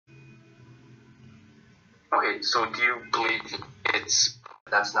Okay, so do you believe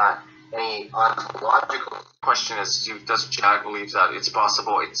that's not any ontological question? Is does Jack believe that it's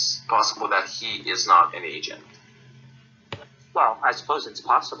possible that he is not an agent? Well, I suppose it's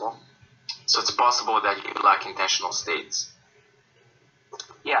possible. So it's possible that you lack intentional states.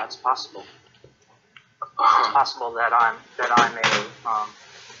 Yeah, it's possible. It's possible that I'm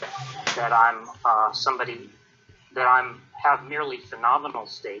somebody that have merely phenomenal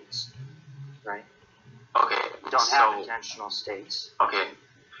states, right? Okay. Don't have intentional states. Okay.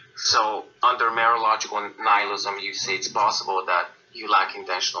 So under Mereological nihilism, you say it's possible that you lack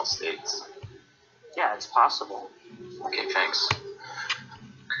intentional states. Yeah, it's possible. Okay, thanks.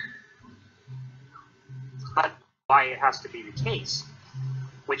 But why it has to be the case,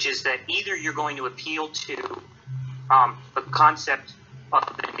 which is that either you're going to appeal to the concept of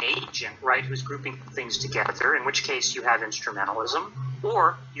an agent, right, who's grouping things together, in which case you have instrumentalism,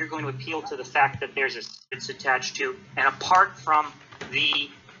 or you're going to appeal to the fact that there's it's attached to, and apart from the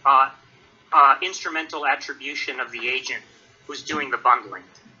instrumental attribution of the agent who's doing the bundling.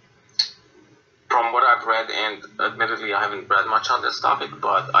 From what I've read, and admittedly I haven't read much on this topic,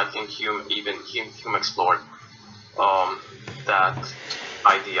 but I think Hume explored that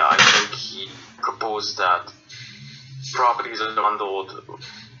idea. I think he proposed that properties are bundled.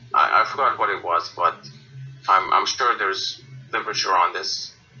 I forgot what it was, but I'm sure there's literature on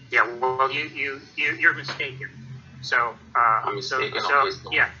this. Yeah, well, you're mistaken. So I'm mistaken.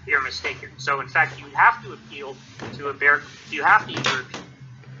 Yeah, you're mistaken. So in fact, you have to appeal to you have to either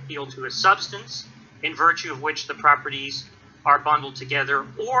appeal to a substance in virtue of which the properties are bundled together,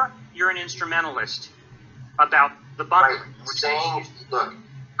 or you're an instrumentalist about the bundling. Right. Saying, look,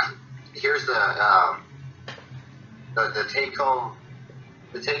 here's the take home.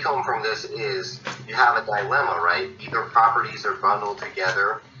 The take home from this is you have a dilemma, right? Either properties are bundled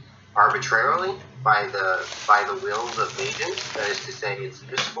together arbitrarily by the wills of agents. That is to say, it's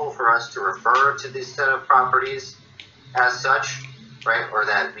useful for us to refer to this set of properties as such, right? Or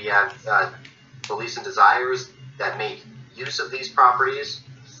that we have beliefs and desires that make use of these properties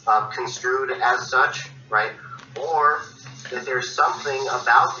construed as such, right? Or that there's something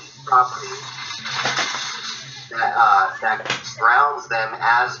about these properties that grounds them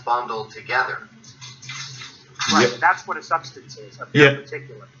as bundled together. Right, yeah. That's what a substance is, in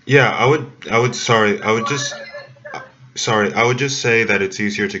particular. Yeah, I would just say that it's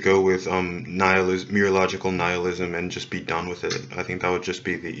easier to go with Mereological nihilism and just be done with it. I think that would just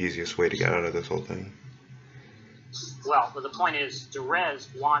be the easiest way to get out of this whole thing. Well, but the point is, Derezzed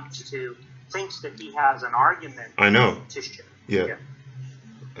thinks that he has an argument. I know. To show. Yeah.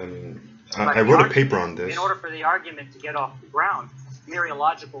 I mean, I wrote a paper on this. In order for the argument to get off the ground,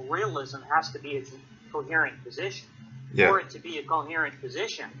 Mereological realism has to be a coherent position. Yeah. For it to be a coherent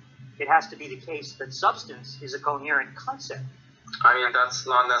position, it has to be the case that substance is a coherent concept. I mean, that's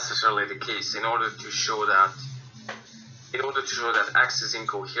not necessarily the case. In order to show that X is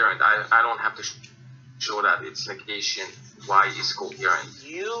incoherent, I don't have to show that its negation Y is coherent.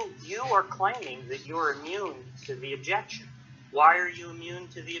 You are claiming that you're immune to the objection. Why are you immune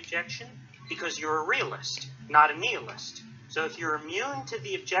to the objection? Because you're a realist, not a nihilist. So if you're immune to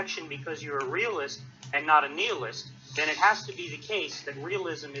the objection because you're a realist and not a nihilist, then it has to be the case that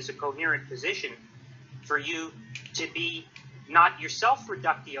realism is a coherent position for you to be not yourself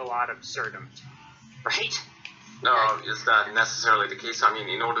reductio ad absurdum, right? No, is that necessarily the case? I mean,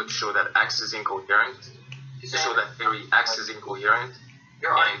 in order to show that X is incoherent, to show that theory X is incoherent,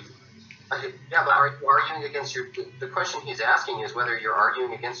 yeah, but are you arguing against the question he's asking is whether you're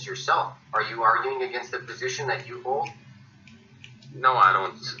arguing against yourself. Are you arguing against the position that you hold? No, I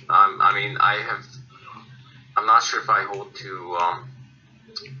don't. I mean, I'm not sure if I hold to,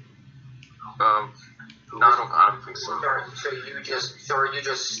 no, I don't think so. So are you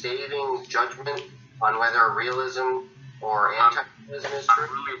just stating judgment on whether realism or anti-realism is true?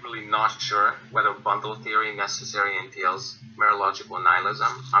 I'm really not sure whether bundle theory necessarily entails Mereological nihilism.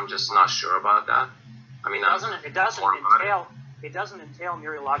 I'm just not sure about that. I mean, it doesn't entail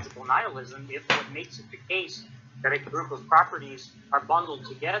Mereological nihilism if what makes it the case that a group of properties are bundled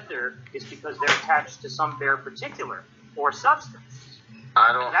together is because they're attached to some bare particular or substance.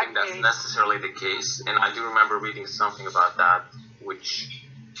 I don't think that's necessarily the case, and I do remember reading something about that, which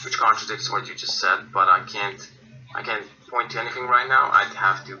contradicts what you just said, but I can't point to anything right now. I'd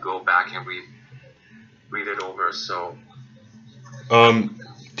have to go back and read it over. So,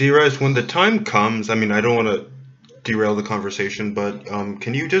 Derezzed, when the time comes, I mean, I don't want to derail the conversation, but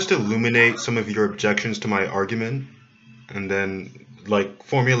can you just illuminate some of your objections to my argument, and then like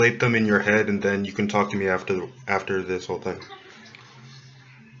formulate them in your head, and then you can talk to me after this whole thing.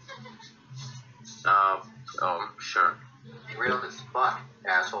 Sure. Derailed as fuck,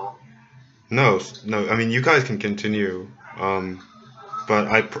 asshole. No, I mean, you guys can continue. But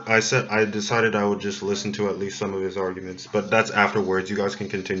I decided I would just listen to at least some of his arguments. But that's afterwards. You guys can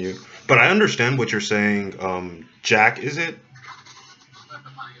continue. But I understand what you're saying. Jack, is it?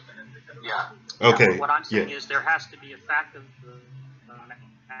 Yeah. Okay. What I'm saying Yeah. is there has to be a fact of the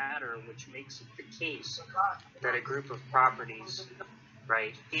matter which makes it the case that a group of properties,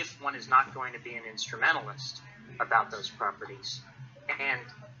 right, if one is not going to be an instrumentalist about those properties, and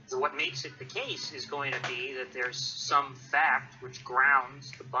what makes it the case is going to be that there's some fact which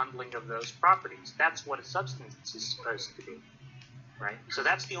grounds the bundling of those properties. That's what a substance is supposed to be, right? So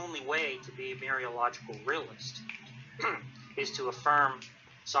that's the only way to be a Mereological realist, is to affirm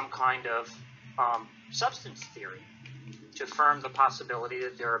some kind of substance theory, to affirm the possibility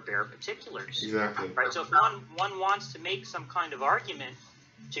that there are bare particulars. Exactly. Right. So if one wants to make some kind of argument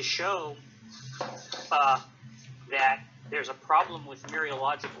to show that there's a problem with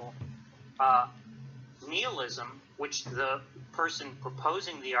Mereological nihilism, which the person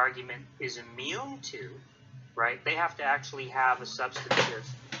proposing the argument is immune to, right? They have to actually have a substantive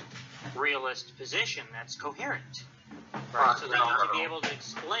realist position that's coherent, right? So they need to be able to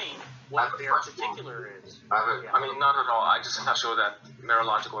explain what bare particular is. I mean, not at all. I just have to show that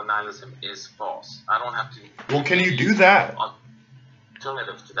Mereological nihilism is false. I don't have to. Well, can you do that?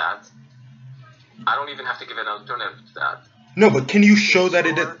 Alternative to that. I don't even have to give an alternative to that. No, but can you show that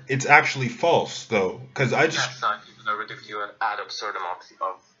it's actually false, though? Because I just... That's not even a ridiculous ad absurdum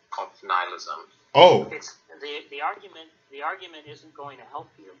of nihilism. Oh. It's the argument isn't going to help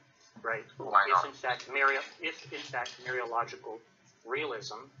you, right? Why not? If in fact Mereological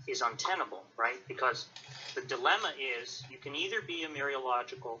realism is untenable, right? Because the dilemma is you can either be a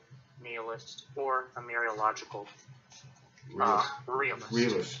Mereological nihilist or a Mereological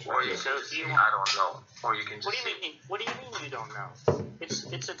realist. Or you So can if just you- say, I don't know. Or you can just What do you mean? What do you mean you don't know?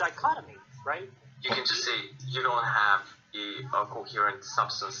 It's a dichotomy, right? you can just say you don't have a coherent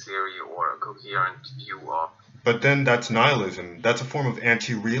substance theory or a coherent view of. But then that's nihilism. That's a form of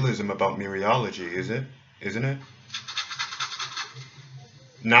anti-realism about Mereology, isn't it?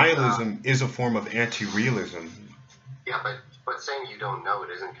 Nihilism is a form of anti-realism. Yeah, but saying you don't know it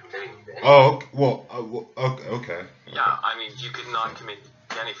isn't committing you to anything. Oh, okay. Yeah, I mean, you could not commit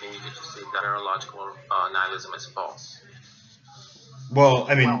to anything. You could just say that Mereological nihilism is false. Well,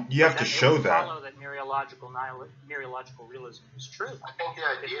 I mean, Well, you have but to then it show would that. follow that Mereological realism is true. I think the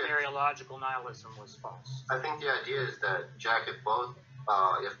If idea. Mereological nihilism was false. I think the idea is that, Jack, if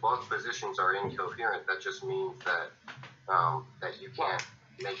both positions are incoherent, that just means that that you can't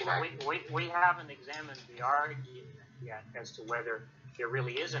make an argument. We haven't examined the argument yet as to whether there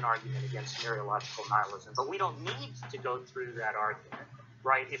really is an argument against Mereological nihilism, but we don't need to go through that argument,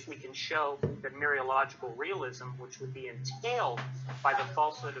 right? If we can show that Mereological realism, which would be entailed by the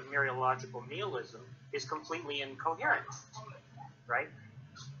falsehood of Mereological nihilism, is completely incoherent, right?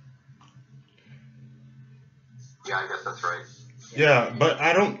 Yeah, I guess that's right. Yeah, but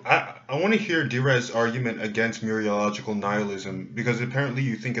I want to hear Derezzed's argument against Mereological nihilism, because apparently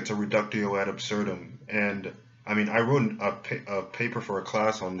you think it's a reductio ad absurdum. And, I mean, I wrote a paper for a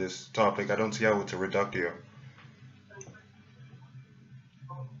class on this topic. I don't see how it's a reductio.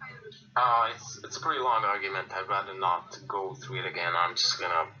 It's a pretty long argument. I'd rather not go through it again. I'm just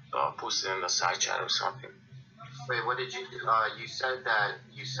gonna post it in the side chat or something. Wait, what did you? You said that.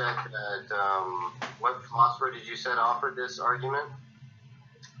 What philosopher did you said offered this argument?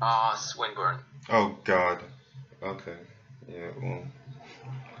 Swinburne. Oh, God. Okay. Yeah, well.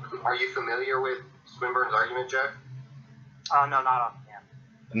 Are you familiar with Swinburne's argument, Jack? No, not offhand.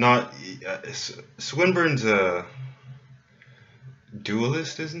 Not... Swinburne's a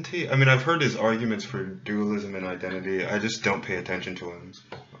dualist, isn't he? I mean, I've heard his arguments for dualism and identity. I just don't pay attention to him.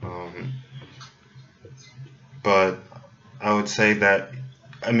 But I would say that...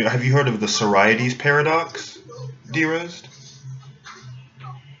 I mean, have you heard of the Sorites paradox, Derezzed?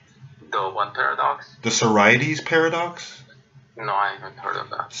 The what paradox? The Sorites paradox? No, I haven't heard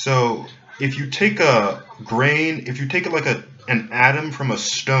of that. So, if you take a grain, if you take like an atom from a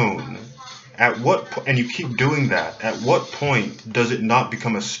stone, at what and you keep doing that, at what point does it not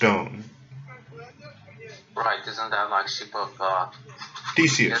become a stone? Right, isn't that like ship of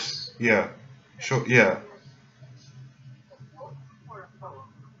Theseus. Yeah. Sure. Yeah.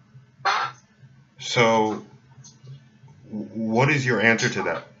 So, what is your answer to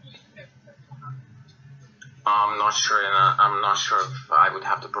that? I'm not sure, and I'm not sure if I would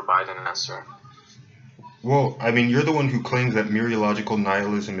have to provide an answer. Well, I mean, you're the one who claims that Mereological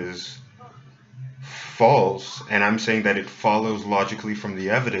nihilism is false, and I'm saying that it follows logically from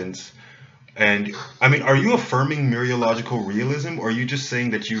the evidence. And I mean, are you affirming mereological realism, or are you just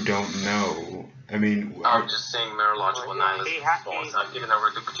saying that you don't know? I mean, I'm just saying Mereological nihilism He is ha- false. he- I've given a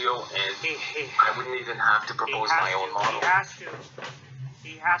reductio, and he I wouldn't even have to propose my own model.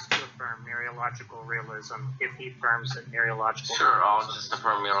 He has to affirm mereological realism if he affirms that mereological Sure, I'll realism just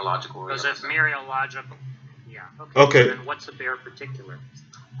affirm Mereological because realism. if mereological, yeah. Okay. So then what's a bare particular?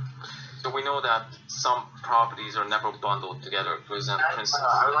 So we know that some properties are never bundled together. For example,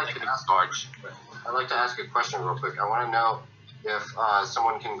 I would like to negative ask. charge. I'd like to ask a question real quick. I want to know if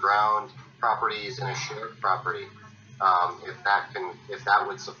someone can ground properties in a shared property, if that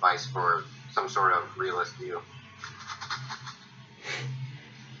would suffice for some sort of realist view.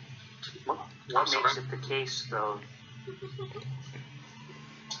 What makes it the case, though?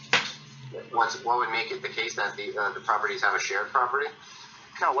 What would make it the case that the properties have a shared property?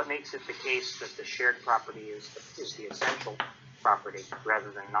 No, what makes it the case that the shared property is the essential property rather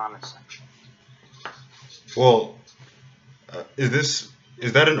than non-essential? well, is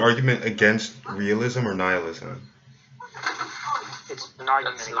that an argument against realism or nihilism? It's an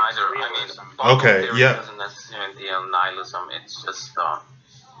argument That's against neither. realism. Bundle Okay, theory yeah. doesn't necessarily entail nihilism. It's just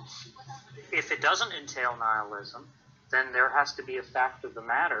If it doesn't entail nihilism, then there has to be a fact of the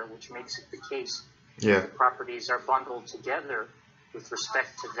matter which makes it the case Yeah, the properties are bundled together with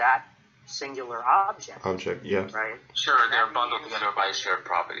respect to that singular object, object. Yeah. right? sure they're That bundled means- together by a shared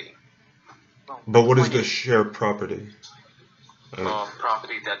property. Well, But what is point the shared property?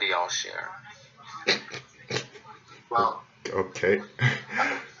 Property that they all share. Well, Okay.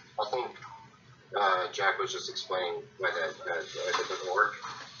 I think Jack was just explaining why that doesn't work.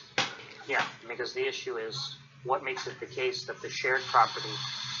 Yeah, because the issue is what makes it the case that the shared property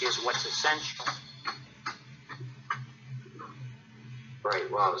is what's essential. Right.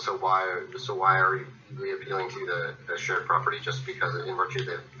 Well, so why are we appealing to the shared property just because in virtue of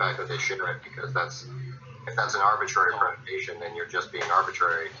the fact that they share it? Because if that's an arbitrary predication, then you're just being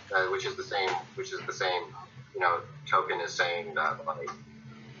arbitrary, which is the same token as saying that like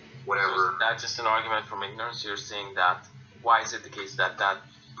whatever. Is that just an argument from ignorance? You're saying that why is it the case that that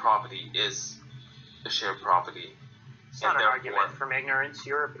property is the shared property? It's not an argument from ignorance.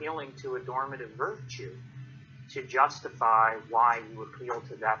 You're appealing to a normative virtue to justify why you appeal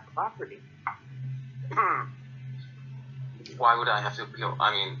to that property. Why would I have to appeal?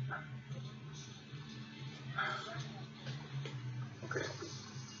 I mean, okay.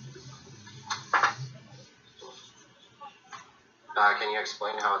 Can you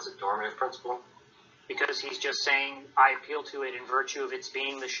explain how it's a normative principle? Because he's just saying, I appeal to it in virtue of its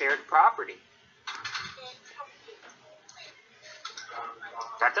being the shared property.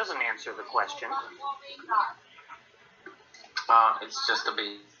 That doesn't answer the question. It's just a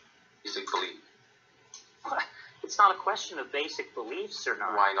basic belief. It's not a question of basic beliefs or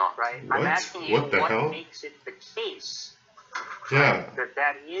not. Why not? Right? What? I'm asking you What the hell? makes it the case Yeah.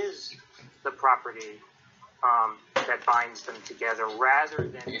 that is the property that binds them together rather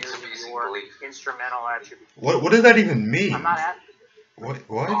than It's a merely basic your belief. instrumental attribute. What does that even mean? I'm not asking. What?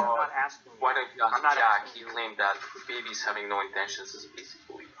 I'm not asking. Why don't you ask I'm not Jack? asking He you. claimed that babies having no intentions is a basic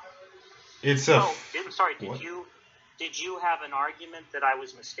belief. It's a. No, sorry. What? Did you have an argument that I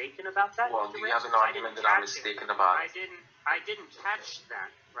was mistaken about that? Well, do you have an Because I argument didn't that I'm catch it. mistaken about? I didn't catch that.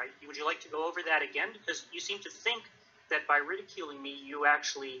 Right? Would you like to go over that again? Because you seem to think that by ridiculing me, you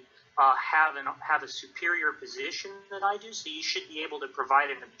actually have a superior position that I do. So you should be able to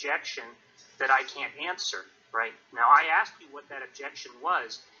provide an objection that I can't answer. Right? Now I asked you what that objection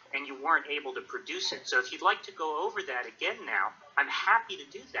was, and you weren't able to produce it. So if you'd like to go over that again now, I'm happy to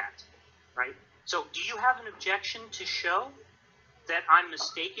do that. Right? So do you have an objection to show that I'm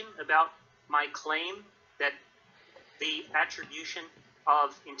mistaken about my claim that the attribution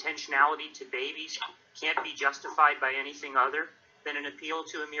of intentionality to babies can't be justified by anything other than an appeal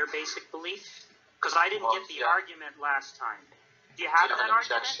to a mere basic belief? Because I didn't get the argument last time. Do you have that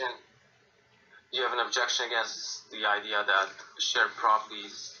argument? Do you have an objection against the idea that shared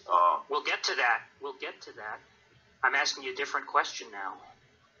properties? We'll get to that. I'm asking you a different question now.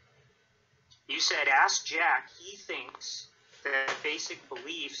 You said, ask Jack. He thinks that he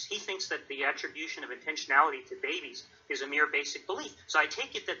thinks that the attribution of intentionality to babies is a mere basic belief. So I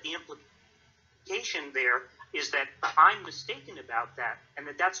take it that the implication there is that I'm mistaken about that and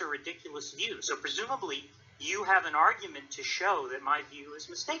that that's a ridiculous view. So presumably you have an argument to show that my view is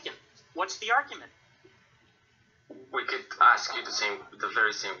mistaken. What's the argument? We could ask you the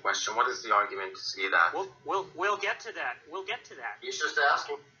very same question. What is the argument to say that? We'll get to that. He's just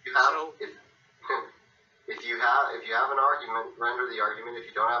asking. If you have an argument, render the argument. If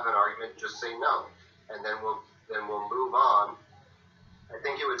you don't have an argument, just say no, and then we'll move on. I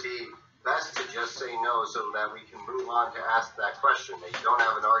think it would be best to just say no so that we can move on to ask that question, that you don't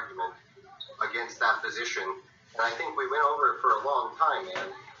have an argument against that position. And I think we went over it for a long time, man.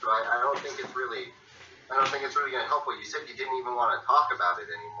 So I don't think it's really going to help. You said you didn't even want to talk about it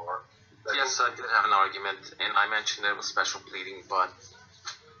anymore. Yes, I did have an argument, and I mentioned it was special pleading, but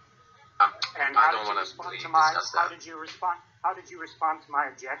And I how don't did you want to respond really to my? discuss How that. did you respond? How did you respond to my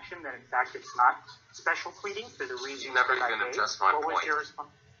objection that in fact it's not special pleading for the reasons You never that I even gave? addressed my What was point. your response?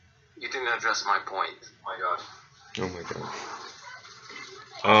 You didn't address my point. Oh my God. Oh my god.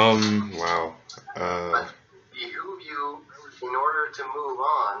 Wow. But behoove you, in order to move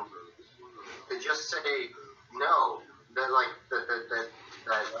on, to just say no.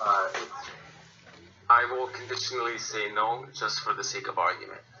 I will conditionally say no just for the sake of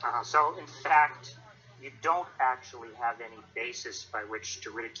argument. So in fact, you don't actually have any basis by which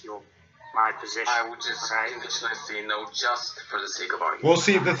to ridicule my position. I would just right? conditionally say no just for the sake of argument. Well,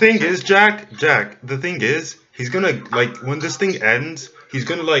 see, the thing is, Jack, the thing is, he's gonna, like, when this thing ends, he's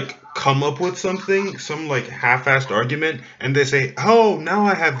gonna, like, come up with something, some, like, half-assed argument, and they say, oh, now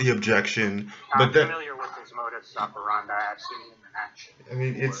I have the objection. But I'm then, familiar with his modus operandi. I've seen him in action. I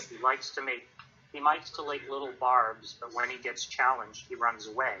mean, it's, He likes to lay little barbs, but when he gets challenged, he runs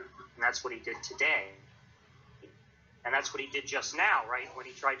away. And that's what he did today. And that's what he did just now, right? When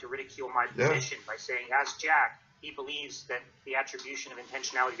he tried to ridicule my position by saying, as Jack, he believes that the attribution of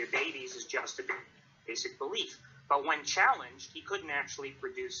intentionality to babies is just a basic belief. But when challenged, he couldn't actually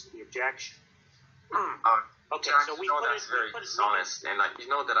produce the objection. Okay, Jack, so we you know put that's very dishonest, and you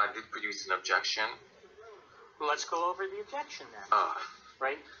know that I did produce an objection. Let's go over the objection then.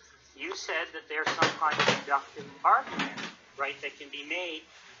 Right? You said that there's some kind of inductive argument, right, that can be made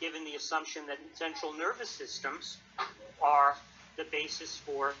given the assumption that central nervous systems are the basis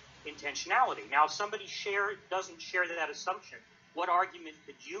for intentionality. Now, if somebody doesn't share that assumption, what argument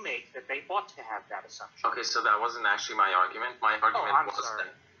could you make that they ought to have that assumption? Okay, so that wasn't actually my argument. My argument I'm was sorry.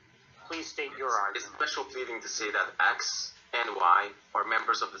 that Please state your it's argument. special pleading to say that X and Y are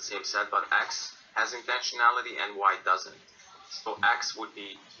members of the same set, but X has intentionality and Y doesn't. So X would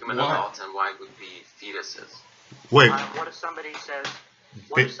be human adults and Y would be fetuses. wait, What if somebody says?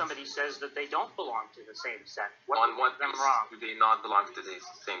 What if somebody says that they don't belong to the same set? What On what makes them basis wrong? do they not belong to the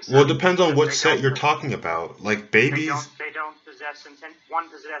same set? well, it depends on what They set don't- you're talking about. Like, babies, They don't possess intent. One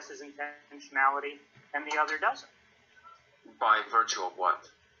possesses intentionality, and the other doesn't. By virtue of what?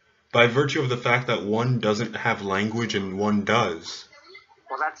 by virtue of the fact that one doesn't have language and one does.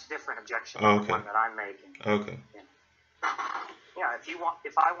 Well, that's a different objection Oh, than the okay. one that I'm making. Okay. Yeah,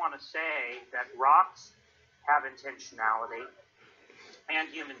 if I want to say that rocks have intentionality and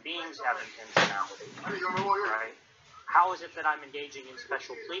human beings have intentionality, right? How is it that I'm engaging in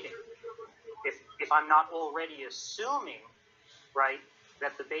special pleading? If I'm not already assuming, right,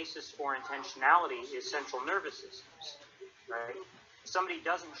 that the basis for intentionality is central nervous systems, right? If somebody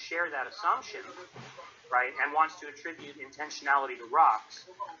doesn't share that assumption, right, and wants to attribute intentionality to rocks,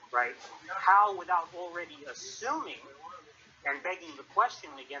 right, how, without already assuming and begging the question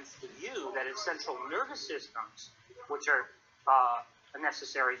against the view that it's central nervous systems which are a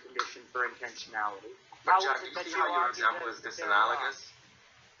necessary condition for intentionality. But How Jack, is do it you that see you how your argue example that is they're wrong? disanalogous?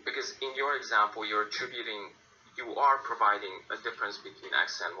 Because in your example, you are providing a difference between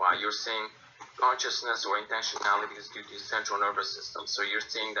X and Y. You're saying consciousness or intentionality is due to central nervous system. So you're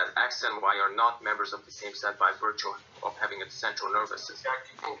saying that X and Y are not members of the same set by virtue of having a central nervous system.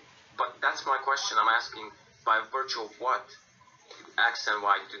 But that's my question. I'm asking, by virtue of what X and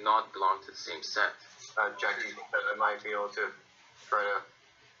Y do not belong to the same set? Jack, do you think that I might be able to try to...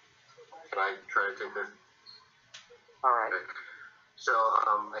 Can I try to take this? All right. Okay. So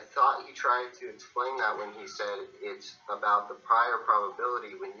I thought he tried to explain that when he said it's about the prior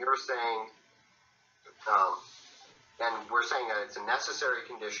probability. When you're saying, and we're saying that it's a necessary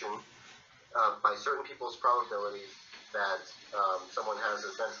condition by certain people's probability that someone has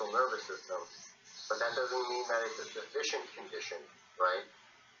a central nervous system, but that doesn't mean that it's a sufficient condition, right?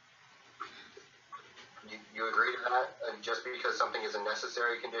 You agree to that? Just because something is a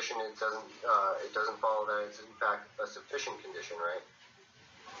necessary condition, it doesn't follow that it's in fact a sufficient condition, right?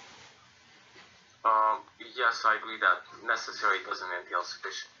 Yes, I agree that necessary doesn't entail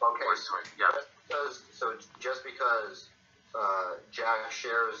sufficient. Okay. Or, sorry, yeah. So just because Jack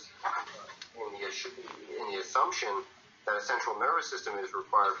shares in the assumption that a central nervous system is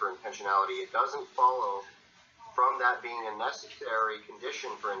required for intentionality, it doesn't follow from that being a necessary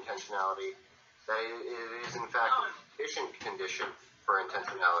condition for intentionality that it is in fact a sufficient condition for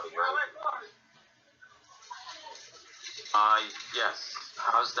intentionality, right? Yes.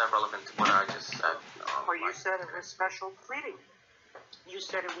 How's that relevant to what I just said? Well, you said it was special pleading. you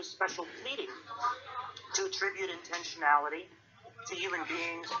said it was special pleading to attribute intentionality to human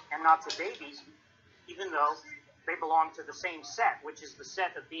beings and not to babies, even though they belong to the same set, which is the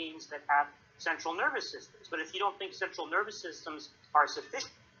set of beings that have central nervous systems. But if you don't think central nervous systems are a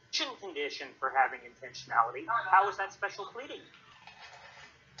sufficient condition for having intentionality, how is that special pleading?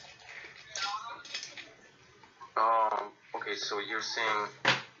 Okay, so you're saying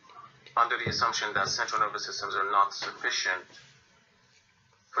under the assumption that central nervous systems are not sufficient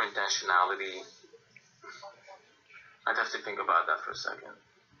for intentionality. I'd have to think about that for a second.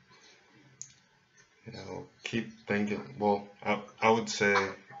 Keep thinking. Well, I would say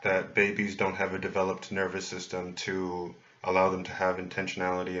that babies don't have a developed nervous system to allow them to have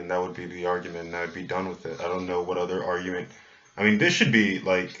intentionality, and that would be the argument, and I'd be done with it. I don't know what other argument. I mean, this should be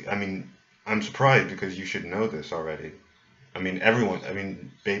like, I mean, I'm surprised because you should know this already. I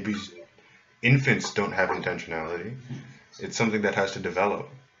mean, babies, infants don't have intentionality. It's something that has to develop.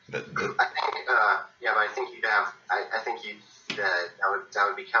 I think, yeah, but I think you'd have, I think you that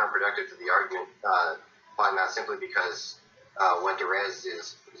would be counterproductive to the argument, but not simply because what Derezzed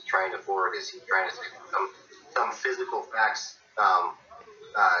is trying to forward is he's trying to say some physical facts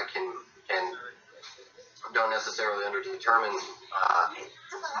can don't necessarily underdetermine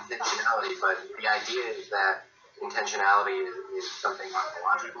intentionality, but the idea is that intentionality is something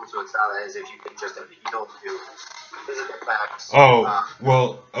ontological, so it's not as if you could just appeal to physical facts. Oh,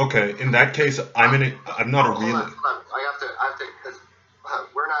 well, okay. In that case, I'm not a realist. Hold on. I have to. Cause,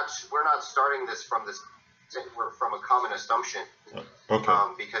 we're not starting this from this. We're from a common assumption. Okay.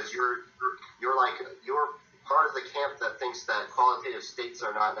 Because you're part of the camp that thinks that qualitative states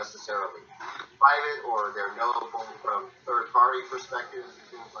are not necessarily private or they're knowable from third-party perspectives and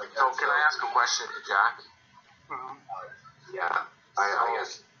things like that. So can I ask a question to Jack? Yeah, I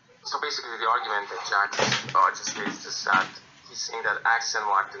guess. So basically, the argument that Jack just raised is that he's saying that X and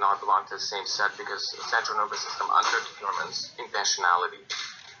Y do not belong to the same set because the central nervous system underdetermines intentionality.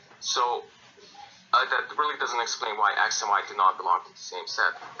 So that really doesn't explain why X and Y do not belong to the same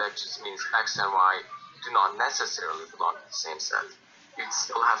set. That just means X and Y do not necessarily belong to the same set. You'd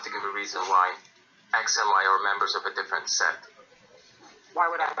still have to give a reason why X and Y are members of a different set. Why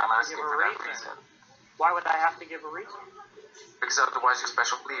would I have to give a reason? Why would I have to give a reason? Because otherwise you're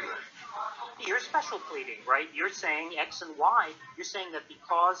special pleading. You're special pleading, right? You're saying X and Y, you're saying that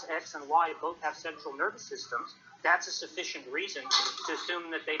because X and Y both have central nervous systems, that's a sufficient reason to assume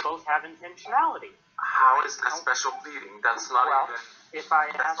that they both have intentionality. How is that special pleading? That's not even... If I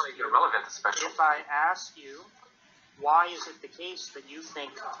ask you, why is it the case that you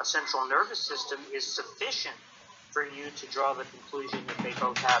think a central nervous system is sufficient for you to draw the conclusion that they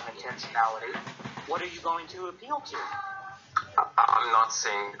both have intentionality, what are you going to appeal to? I'm not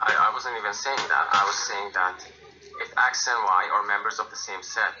saying, I wasn't even saying that. I was saying that if X and Y are members of the same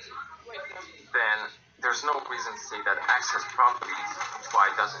set, then there's no reason to say that X has properties which Y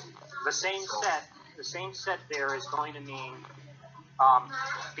doesn't. The same set there is going to mean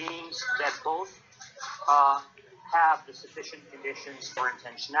beings that both have the sufficient conditions for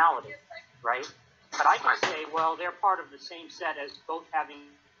intentionality, right? But I can say, well, they're part of the same set as both having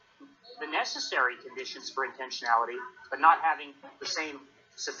the necessary conditions for intentionality, but not having the same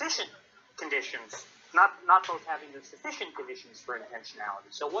sufficient conditions, not both having the sufficient conditions for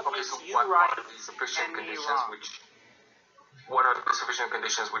intentionality. So what makes you right and me wrong? What are the sufficient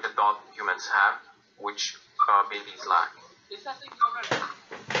conditions which adult humans have, which babies lack?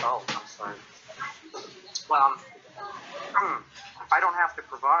 Oh, I'm sorry. Well, I don't have to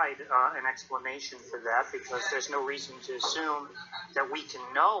provide an explanation for that because there's no reason to assume that we can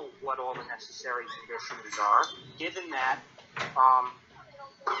know what all the necessary conditions are, given that,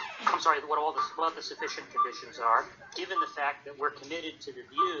 what the sufficient conditions are, given the fact that we're committed to the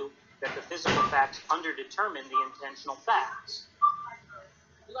view that the physical facts underdetermine the intentional facts.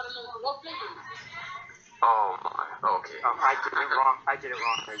 Oh my, okay. I did it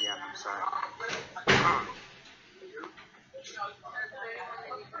wrong again, I'm sorry.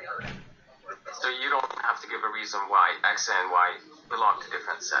 So you don't have to give a reason why X and Y belong to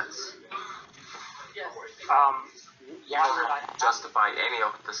different sets. You don't have to justify any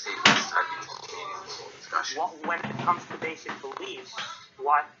of the statements that you made in this whole discussion. When it comes to basic beliefs,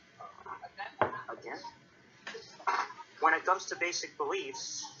 when it comes to basic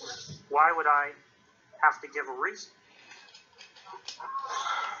beliefs, why would I have to give a reason?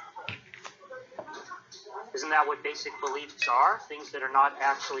 Isn't that what basic beliefs are? Things that are not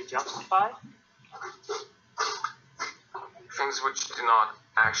actually justified? Things which do not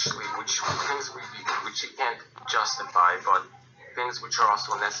actually, which you can't justify, but things which are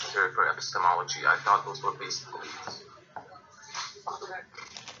also necessary for epistemology. I thought those were basic beliefs.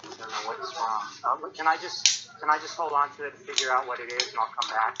 Can I just hold on to it and figure out what it is, and I'll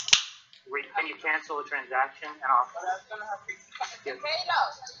come back? Can you cancel the transaction, and I'll. Yeah.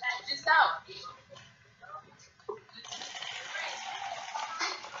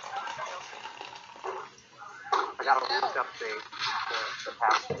 I gotta look up the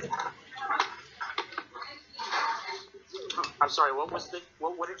password. I'm sorry.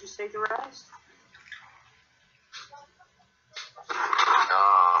 What did you say, Derezzed?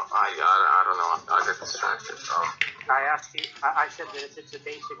 I don't know. I get distracted. I asked you. I said that if it's a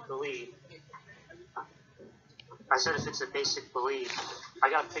basic belief. I said if it's a basic belief, I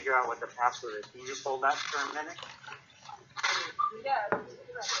gotta figure out what the password is. Can you just hold that for a minute?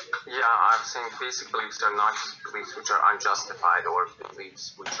 Yeah, I'm saying basic beliefs are not just beliefs which are unjustified or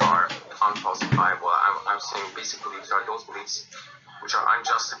beliefs which are unfalsifiable. I'm saying basic beliefs are those beliefs which are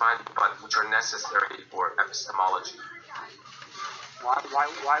unjustified but which are necessary for epistemology.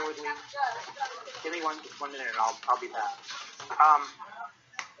 Why would we? Give me one minute and I'll be back.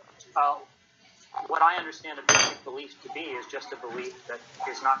 What I understand a basic belief to be is just a belief that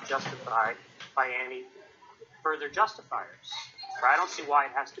is not justified by any further justifiers. I don't see why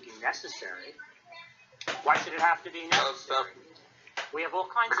it has to be necessary. Why should it have to be necessary? We have all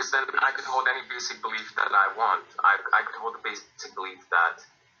kinds because of... Because then I could hold any basic belief that I want. I could hold a basic belief that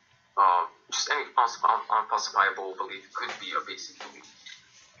just any unfalsifiable belief could be a basic belief.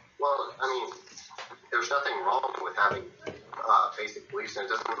 Well, I mean, there's nothing wrong with having basic beliefs, and it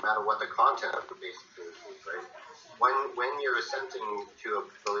doesn't matter what the content of the basic belief is, right? When you're assenting to a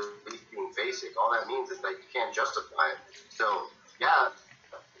belief being basic, all that means is that you can't justify it. So, yeah,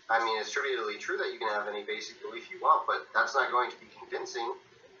 I mean, it's trivially true that you can have any basic belief you want, but that's not going to be convincing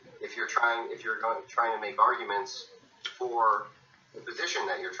if you're trying to make arguments for the position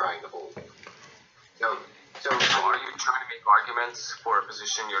that you're trying to hold. So are you trying to make arguments for a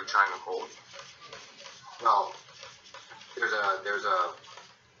position you're trying to hold? Well, there's the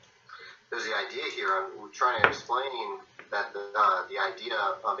idea here. I'm trying to explain that the idea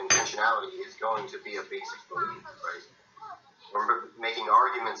of intentionality is going to be a basic belief, right? We're making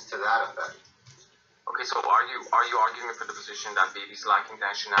arguments to that effect. Okay, so are you arguing for the position that babies lack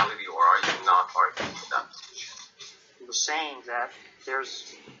intentionality, or are you not arguing for that position? You're saying that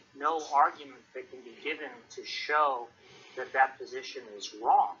there's no argument that can be given to show that that position is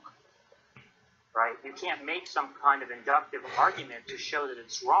wrong, right? You can't make some kind of inductive argument to show that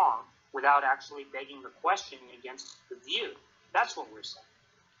it's wrong without actually begging the question against the view. That's what we're saying.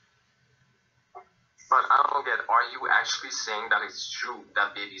 But I don't get, are you actually saying that it's true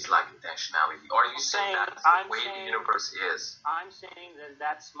that babies lack intentionality? Or are you saying that's the way the universe is? I'm saying that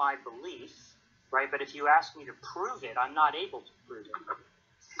that's my belief, right? But if you ask me to prove it, I'm not able to prove it.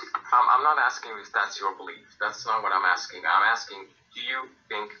 I'm not asking if that's your belief. That's not what I'm asking. I'm asking,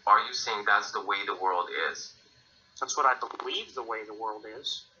 are you saying that's the way the world is? That's what I believe the way the world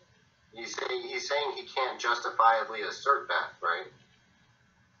is. He's saying he can't justifiably assert that, right?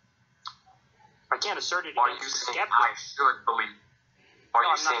 I can't assert it Are against you the saying skeptic. I should believe? Are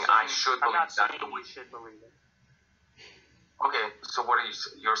you saying I should believe that? I'm not saying you should believe it. Okay, so what are you?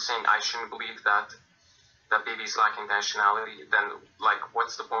 You're saying I shouldn't believe that babies lack intentionality? Then,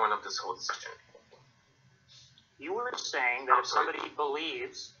 what's the point of this whole discussion? You were saying that if somebody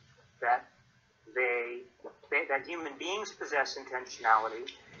believes that that human beings possess intentionality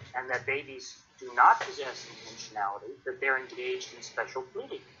and that babies do not possess intentionality, that they're engaged in special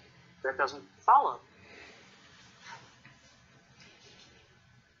pleading. That doesn't follow.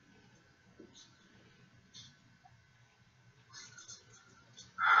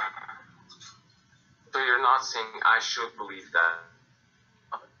 So you're not saying I should believe that?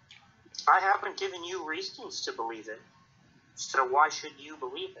 I haven't given you reasons to believe it. So why should you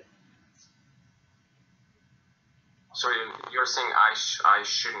believe it? So you're saying I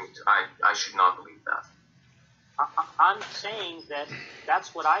should not believe that? I'm saying that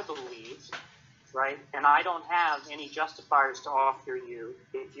that's what I believe, right? And I don't have any justifiers to offer you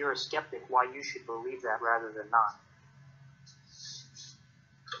if you're a skeptic why you should believe that rather than not.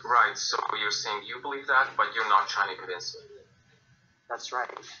 Right, so you're saying you believe that, but you're not trying to convince me. That's right.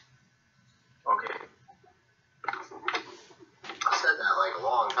 Okay. I said that a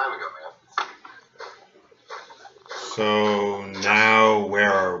long time ago, man. So now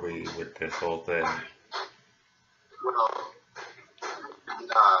where are we with this whole thing? Well,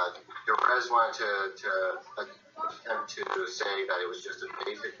 Derezzed wanted to attempt to say that it was just a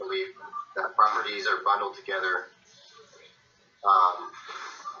basic belief that properties are bundled together.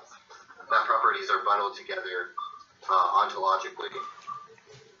 Ontologically.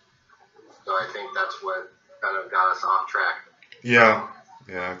 So I think that's what kind of got us off track. Yeah,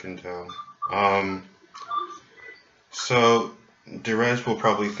 Yeah, I can tell. So Derezzed will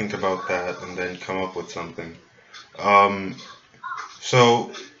probably think about that and then come up with something. Um,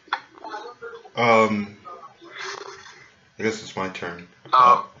 so um, I guess it's my turn.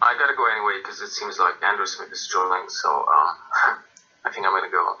 I gotta go anyway because it seems like Andrew Smith is joining, so I think I'm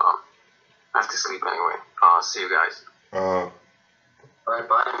gonna go. I have to sleep anyway. See you guys. Alright,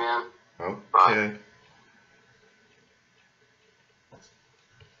 bye, man. Okay.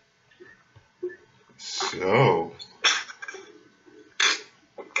 So,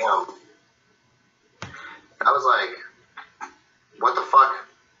 Damn. I was like, what the fuck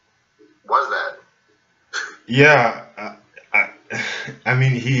was that? yeah, I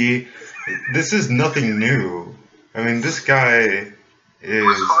mean, this is nothing new. I mean, this guy It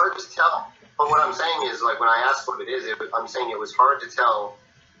was is, hard to tell. But what I'm saying is, like, when I asked what it is, I'm saying it was hard to tell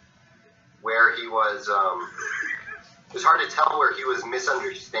where he was, it was hard to tell where he was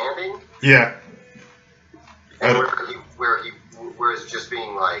misunderstanding yeah, and where he was just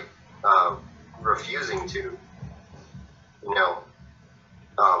being, like, refusing to, you know,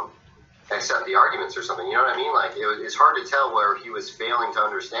 accept the arguments or something. You know what I mean? Like, it's hard to tell where he was failing to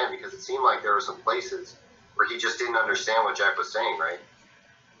understand because it seemed like there were some places where he just didn't understand what Jack was saying, right?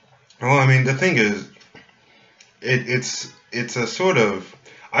 well, I mean, the thing is, it's a sort of,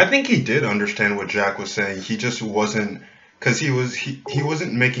 I think he did understand what Jack was saying. He just wasn't, because he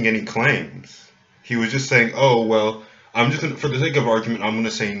wasn't making any claims. He was just saying, oh, well, I'm just gonna, for the sake of argument, I'm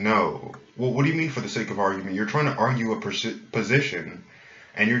gonna say no. Well, what do you mean for the sake of argument? You're trying to argue a position,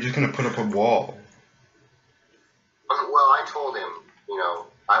 and you're just gonna put up a wall. Well, I told him, you know,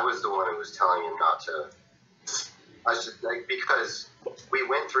 I was the one who was telling him not to. I should, like, because we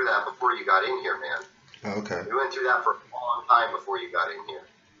went through that before you got in here, man. Okay. We went through that for a long time before you got in here,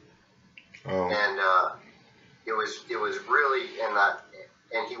 Oh. and it was really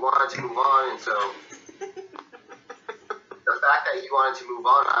and he wanted to move on, and so the fact that he wanted to move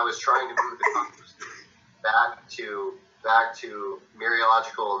on, I was trying to move the conversation back to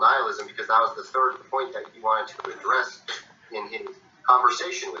Mereological nihilism because that was the third point that he wanted to address in his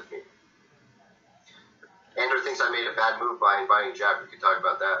conversation with me. Andrew thinks I made a bad move by inviting Jack. We could talk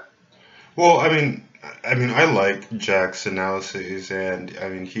about that. Well, I mean, I like Jack's analysis, and I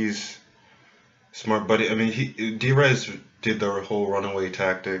mean, he's smart, but I mean, Derezzed did the whole runaway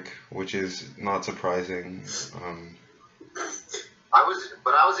tactic, which is not surprising. I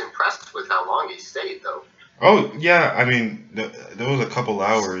was impressed with how long he stayed, though. Oh yeah, I mean, there was a couple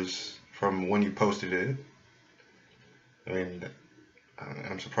hours from when you posted it. I mean,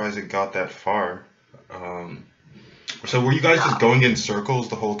 I'm surprised it got that far. So were you guys just going in circles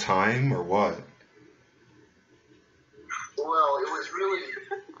the whole time, or what? Well, it was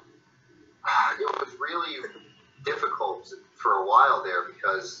really difficult for a while there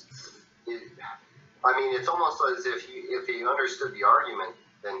because, it's almost as if he understood the argument,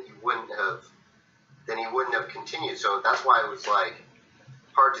 then he wouldn't have continued. So that's why it was like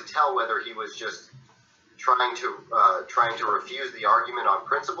hard to tell whether he was just trying to refuse the argument on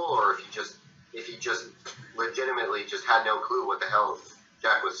principle, or if he just legitimately just had no clue what the hell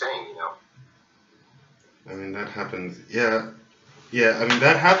Jack was saying, you know. I mean, that happens. Yeah. I mean,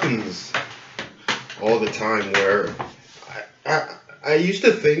 that happens all the time. Where I used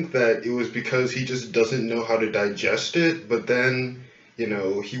to think that it was because he just doesn't know how to digest it, but then, you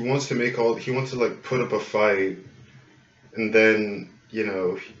know, he wants to like put up a fight, and then, you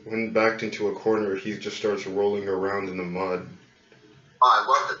know, when backed into a corner, he just starts rolling around in the mud. Oh, I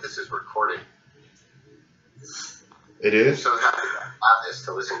love that this is recorded. It is? I'm so happy to have this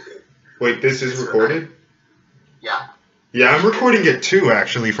to listen to. Wait, this is recorded? Yeah. Yeah, I'm recording it too,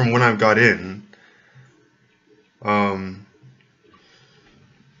 actually, from when I got in.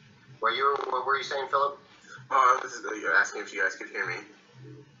 What were you saying, Philip? Oh, you're asking if you guys could hear me.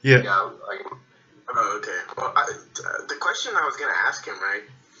 Yeah. Yeah, I can. Oh, okay. Well, the question I was gonna ask him, right,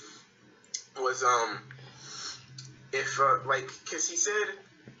 was if because he said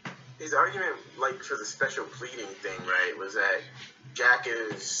his argument, like, for the special pleading thing, right, was that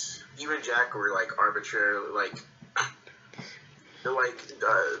you and Jack were like arbitrarily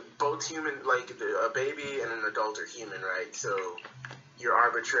both human, like a baby and an adult are human, right? So you're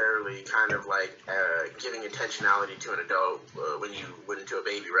arbitrarily kind of like giving intentionality to an adult when you wouldn't to a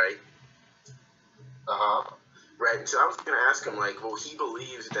baby, right? Right. So I was going to ask him, like, well, he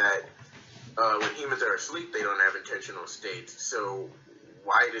believes that when humans are asleep, they don't have intentional states. So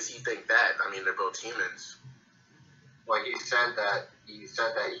why does he think that? I mean, they're both humans. Well, he said that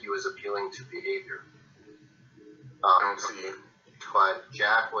he was appealing to behavior. I don't see. But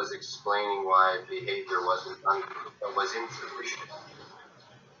Jack was explaining why behavior was insufficient.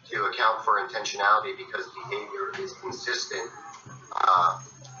 to account for intentionality because behavior is consistent,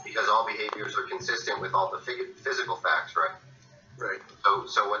 because all behaviors are consistent with all the physical facts, right? Right.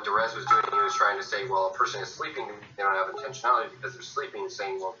 So what Derezzed was doing, he was trying to say, well, a person is sleeping, they don't have intentionality because they're sleeping,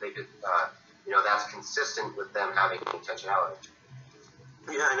 saying, well, they could, that's consistent with them having intentionality.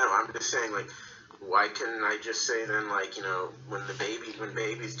 Yeah, I know. I'm just saying, like, why couldn't I just say then, like, when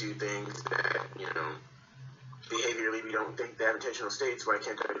babies do things that, behaviorally we don't think they have intentional states, why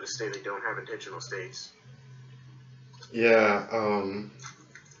can't I just say they don't have intentional states? Yeah, Hold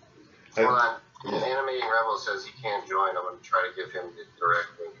on. Animating Rebel says he can't join. I'm going to try to give him the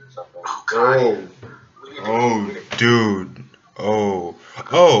direct link or something. Dude.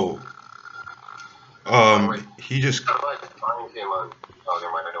 He just... How do I find him on... Oh,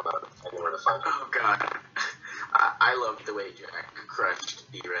 never mind. I know where to find him. Oh, God. I loved the way Jack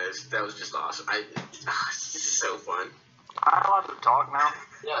crushed Derezzed. That was just awesome. This is so fun. I allowed to talk now.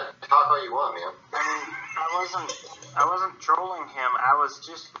 Yeah, talk all you want, man. I mean, I wasn't trolling him. I was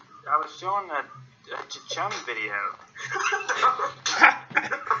showing a Chum video.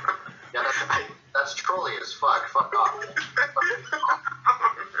 Yeah, that's trolly as fuck. Fuck off.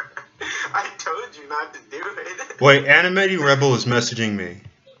 I told you not to do it. Wait, Animating Rebel is messaging me.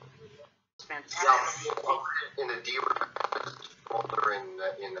 It's fantastic. In the Derezzed folder in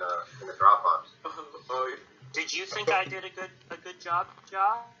the Dropbox. Oh, Did you think I did a good job,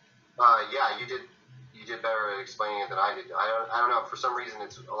 Josh? Yeah, you did better at explaining it than I did. I don't know. For some reason,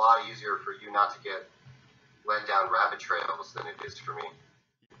 it's a lot easier for you not to get led down rabbit trails than it is for me.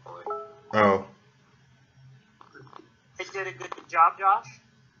 Oh. I did a good job, Josh?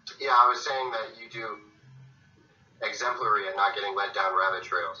 Yeah, I was saying that you do exemplary at not getting led down rabbit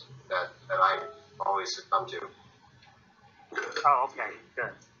trails that I always succumb to. Oh, okay,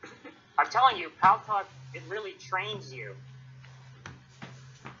 good. I'm telling you, Paltalk, it really trains you.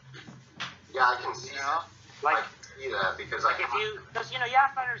 Yeah, I can see that. Like, I can see that because you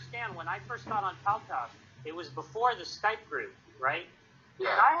have to understand, when I first got on Paltalk, it was before the Skype group, right?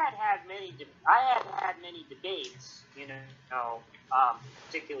 Yeah. And I had had many debates,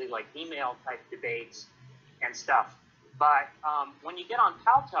 particularly like email type debates and stuff. But when you get on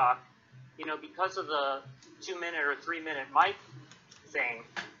Paltalk, because of the 2-minute or 3-minute mic thing,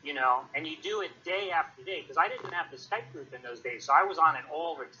 and you do it day after day, because I didn't have the Skype group in those days, so I was on it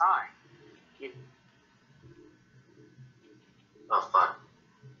all the time. Oh, fuck.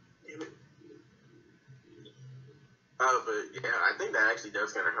 Oh, but yeah, I think that actually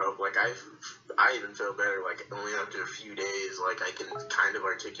does kind of help. Like, I even feel better, like, only after a few days, like, I can kind of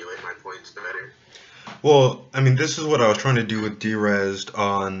articulate my points better. Well, I mean, this is what I was trying to do with Derezzed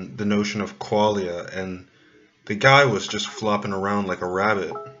on the notion of qualia, and the guy was just flopping around like a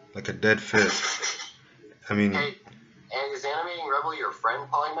rabbit, like a dead fish. I mean... Hey, and is Animating Rebel your friend,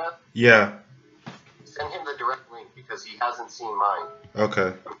 Polymath? Yeah. Send him the direct link because he hasn't seen mine.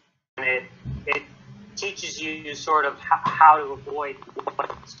 Okay. And it teaches you sort of how to avoid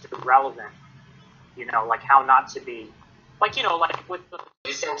what's irrelevant, like how not to be, like with the...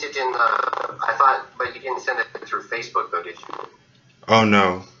 You sent it in I thought, but you didn't send it through Facebook though, did you? Oh,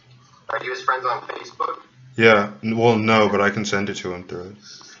 no. Are you his friends on Facebook? Yeah. Well, no, but I can send it to him through it.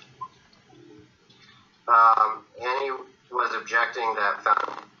 Annie was objecting that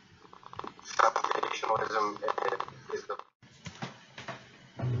foundationalism is the...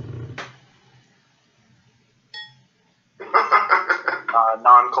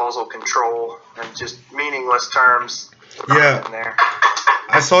 non-causal control and just meaningless terms. Yeah. In there.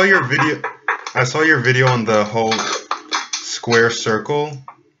 I saw your video on the whole square circle.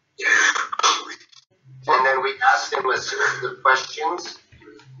 And then we asked him a series of questions.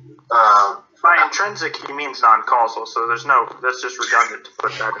 By intrinsic, he means non-causal, so that's just redundant to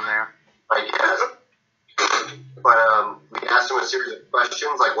put that in there. I guess. But we asked him a series of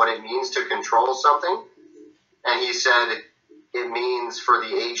questions, like what it means to control something. And he said it means for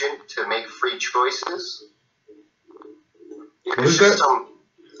the agent to make free choices. What is that?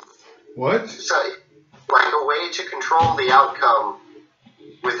 What? So, like a way to control the outcome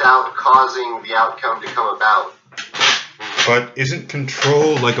without causing the outcome to come about. But isn't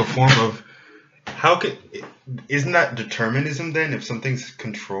control like a form of... Isn't that determinism then, if something's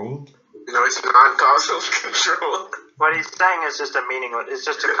controlled? No, it's non-causal control. What he's saying is just a meaningless. It's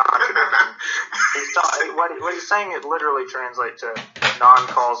just a contradiction. What he's saying, it literally translates to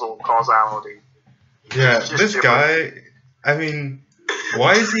non-causal causality. Yeah, this guy. I mean,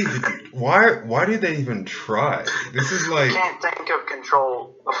 why is he? Why do they even try? This is like... You can't think of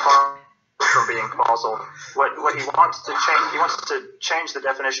control apart from being causal. What he wants to change the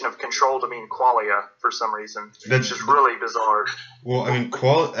definition of control to mean qualia for some reason. It's just really bizarre. Well,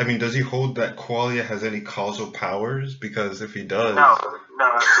 I mean, does he hold that qualia has any causal powers? Because if he does, No,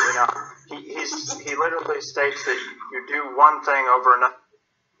 absolutely not. He literally states that you do one thing over another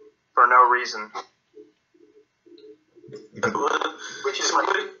for no reason. Which is like,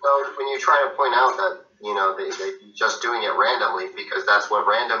 when you try to point out that, they're just doing it randomly because that's what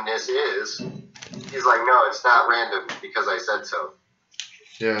randomness is, he's like, no, it's not random because I said so.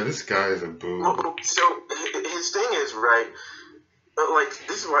 Yeah, this guy is a boob. So his thing is, right, like,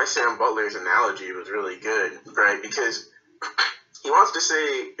 this is why Sam Butler's analogy was really good, right, because he wants to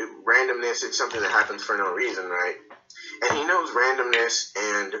say randomness is something that happens for no reason, right, and he knows randomness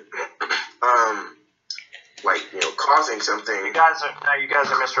and, causing something. You guys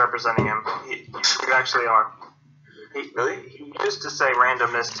are misrepresenting him. You actually are. He used to say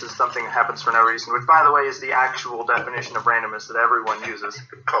randomness is something that happens for no reason, which, by the way, is the actual definition of randomness that everyone uses.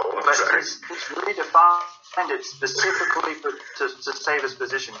 Oh, but sorry. he's redefined it specifically to save his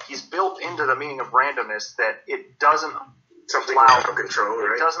position. He's built into the meaning of randomness that it doesn't Something allow without control,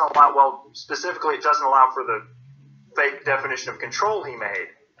 right? It doesn't allow. Well, specifically, it doesn't allow for the fake definition of control he made.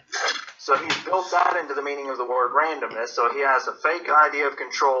 So he's built that into the meaning of the word randomness. So he has a fake idea of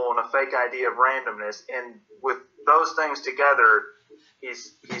control and a fake idea of randomness, and with those things together,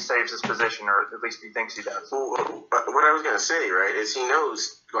 he saves his position, or at least he thinks he does. Well, what I was gonna say, right, is he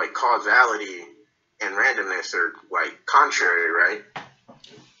knows like causality and randomness are like contrary, right?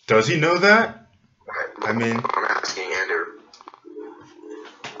 Does he know that? I mean, I'm asking Andrew.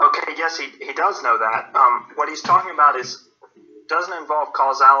 Okay, yes, he does know that. What he's talking about doesn't involve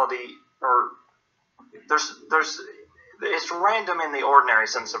causality, or it's random in the ordinary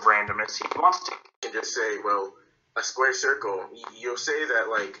sense of randomness. He wants to Just say, well, a square circle. You'll say that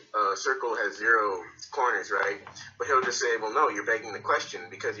like a circle has 0 corners, right? But he'll just say, well, no, you're begging the question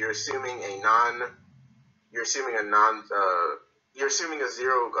because you're assuming a 0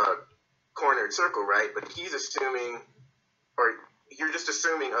 cornered circle, right? But he's assuming, or you're just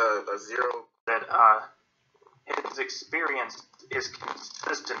assuming a 0. that his experience is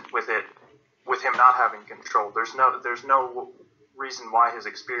consistent with him not having control. There's no reason why his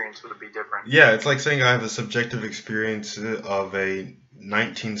experience would be different. yeah, it's like saying I have a subjective experience of a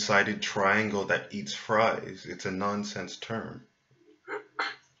 19-sided triangle that eats fries. It's a nonsense term.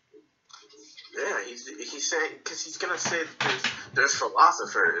 Yeah, he's saying, because he's gonna say that there's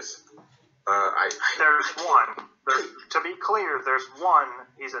philosophers. There's one. To be clear, there's one.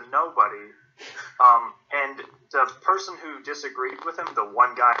 He's a nobody. And the person who disagreed with him, the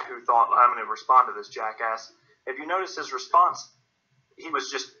one guy who thought, I'm going to respond to this jackass, if you notice his response, he was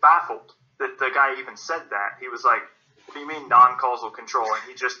just baffled that the guy even said that. He was like, what do you mean non-causal control? And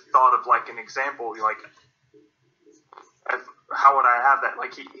he just thought of like an example, like, how would I have that?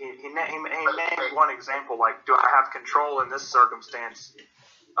 Like, he named one example, like, do I have control in this circumstance?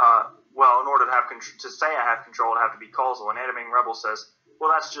 Well, in order to say I have control, it have to be causal. And Animating Rebel says,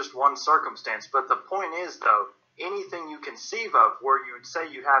 well, that's just one circumstance. But the point is, though, anything you conceive of where you would say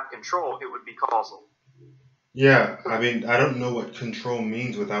you have control, it would be causal. Yeah, I mean, I don't know what control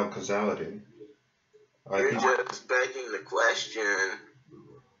means without causality. You're just begging the question.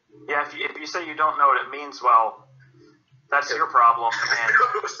 Yeah, if you say you don't know what it means, well, that's your problem.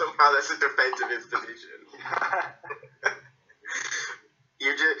 And somehow that's a defense of his position.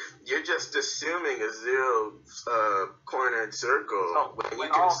 You're just assuming a 0 cornered circle when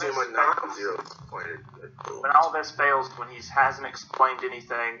you can assume a non-0 cornered circle. When all this fails, when he hasn't explained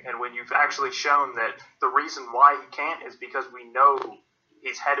anything, and when you've actually shown that the reason why he can't is because we know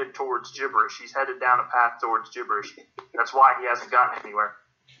he's headed towards gibberish. He's headed down a path towards gibberish. That's why he hasn't gotten anywhere.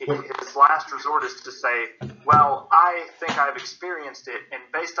 His last resort is to say, well, I think I've experienced it,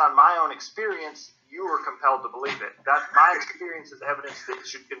 and based on my own experience, you were compelled to believe it. That my experience is evidence that it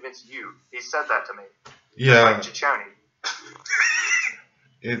should convince you. He said that to me. Yeah. Like Ciccone.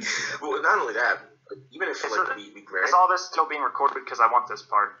 Well, not only that, even if we grant, is all this still being recorded? Because I want this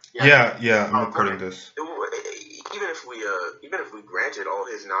part. Yeah, I'm recording this. Even if we granted all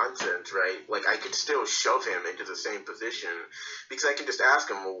his nonsense, right? Like, I could still shove him into the same position because I can just ask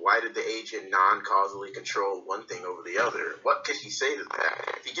him, well, why did the agent non-causally control one thing over the other? What could he say to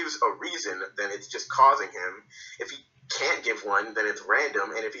that? If he gives a reason, then it's just causing him. If he can't give one, then it's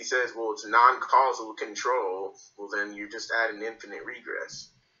random. And if he says, well, it's non-causal control, well, then you just add an infinite regress.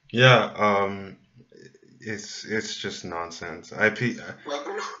 Yeah, it's just nonsense. Even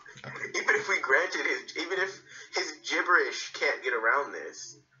if we granted even if his gibberish can't get around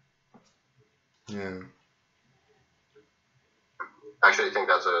this. Yeah. actually think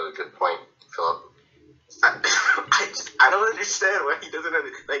that's a good point, Philip. I don't understand why he doesn't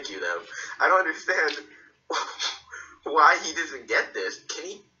thank you though. I don't understand why he doesn't get this. Can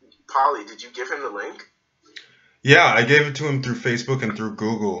he? Polly, did you give him the link? Yeah, I gave it to him through Facebook and through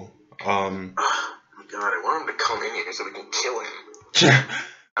Google. Oh my god, I want him to come in here so we can kill him.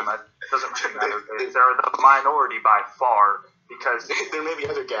 And that doesn't really matter. They're the minority by far because There may be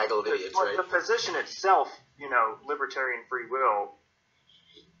other gaggle of idiots, right? the position itself, libertarian free will,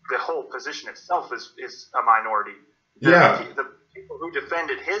 the whole position itself is a minority. Yeah. The people who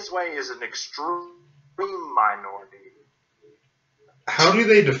defended his way is an extreme minority. How do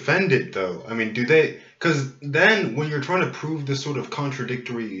they defend it, though? I mean, do they... Because then, when you're trying to prove this sort of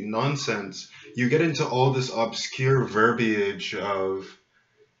contradictory nonsense, you get into all this obscure verbiage of,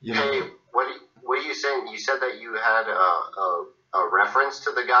 Hey, what are you saying? You said that you had a reference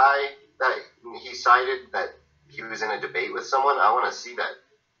to the guy that he cited that he was in a debate with someone. I want to see that.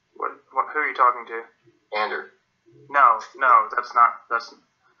 Who are you talking to? Ander. No, that's not.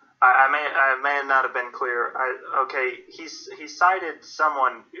 I may not have been clear. He cited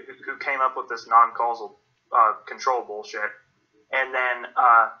someone who came up with this non-causal control bullshit, and then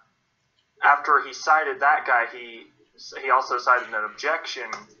after he cited that guy, he also cited an objection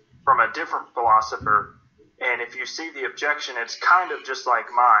from a different philosopher. And if you see the objection, it's kind of just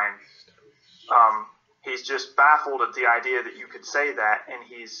like mine. He's just baffled at the idea that you could say that, and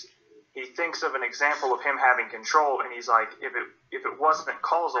he thinks of an example of him having control, and he's like, if it wasn't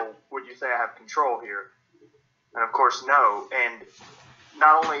causal, would you say I have control here? And of course, no. And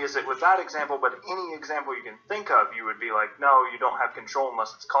not only is it with that example, but any example you can think of, you would be like, no, you don't have control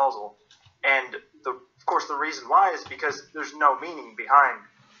unless it's causal. And of course, the reason why is because there's no meaning behind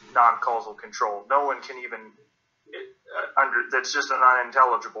non-causal control. No one can even that's just an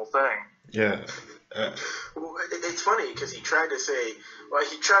unintelligible thing. Yeah. Well, it's funny because he tried to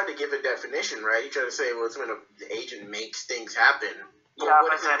give a definition, right? He tried to say, well, it's when the agent makes things happen. Yeah,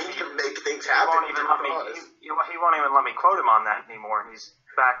 what but does it then mean to make things he happen? won't even let me quote him on that anymore. He's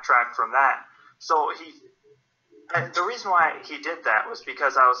backtracked from that. So and the reason why he did that was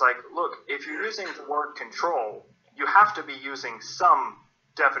because I was like, look, if you're using the word control, you have to be using some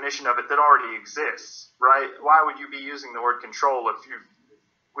definition of it that already exists, right? Why would you be using the word control with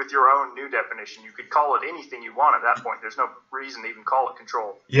your own new definition? You could call it anything you want at that point. There's no reason to even call it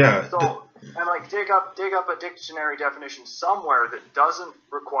control. Yeah. So I'm like, dig up a dictionary definition somewhere that doesn't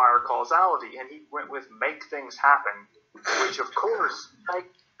require causality, and he went with make things happen, which of course makes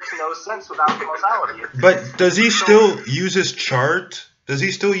no sense without causality. But does he still use his chart? Does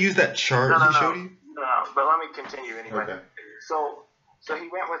he still use that chart he showed you? No, but let me continue anyway. Okay. So he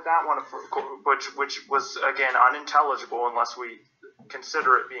went with that one, which was again unintelligible unless we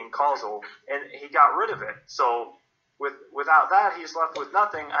consider it being causal, and he got rid of it. So without that, he's left with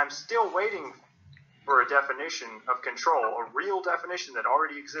nothing. I'm still waiting for a definition of control, a real definition that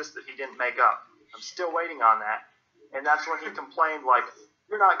already exists that he didn't make up. I'm still waiting on that, and that's when he complained, like,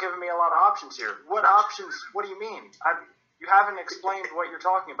 you're not giving me a lot of options here. What options? What do you mean? You haven't explained what you're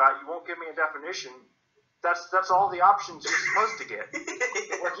talking about. You won't give me a definition. That's all the options you're supposed to get.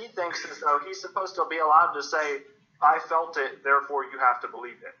 What he thinks is, though, he's supposed to be allowed to say, I felt it, therefore you have to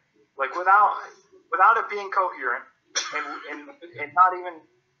believe it. Like, without it being coherent, and not even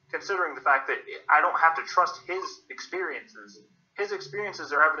considering the fact that I don't have to trust his experiences. His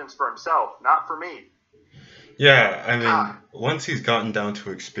experiences are evidence for himself, not for me. Yeah, I mean, once he's gotten down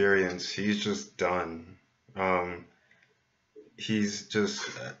to experience, he's just done. He's just...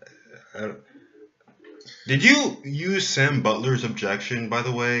 Did you use Sam Butler's objection, by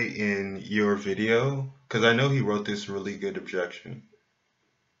the way, in your video? Because I know he wrote this really good objection.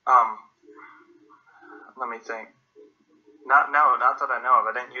 Let me think. Not that I know of.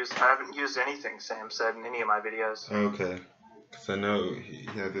 I haven't used anything Sam said in any of my videos. Okay, because I know he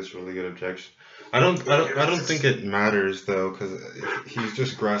had this really good objection. I don't think it matters though, because he's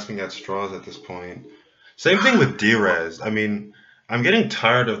just grasping at straws at this point. Same thing with Derezzed. I mean, I'm getting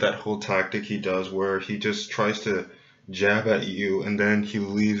tired of that whole tactic he does, where he just tries to jab at you and then he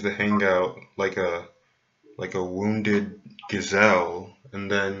leaves the hangout like a wounded gazelle, and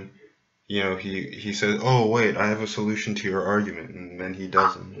then he says, "Oh wait, I have a solution to your argument," and then he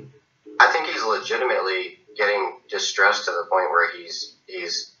doesn't. I think he's legitimately getting distressed to the point where he's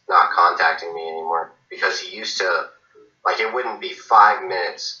not contacting me anymore, because he used to, like, it wouldn't be 5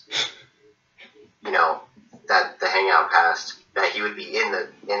 minutes, that the hangout passed, that he would be in the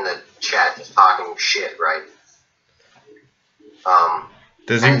chat just talking shit, right?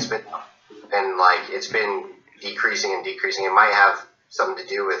 Does and he? It's been decreasing and decreasing. It might have something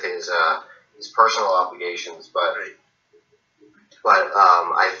to do with his personal obligations, but But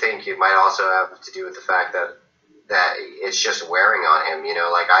I think it might also have to do with the fact that it's just wearing on him. You know,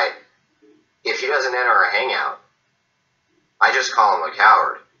 like if he doesn't enter a hangout, I just call him a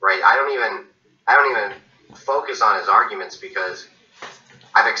coward, right? I don't even focus on his arguments because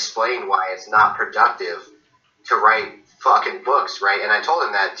I've explained why it's not productive to write fucking books, right? And I told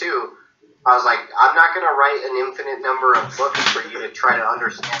him that too. I was like, I'm not going to write an infinite number of books for you to try to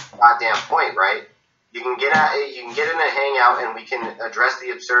understand the goddamn point, right? You can get in a hangout and we can address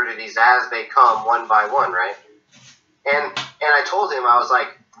the absurdities as they come one by one, right? And I told him, I was like,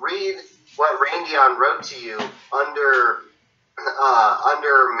 read what Randion wrote to you under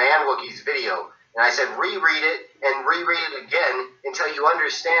ManWookie's video. And I said, reread it and reread it again until you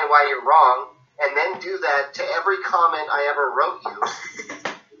understand why you're wrong, and then do that to every comment I ever wrote you,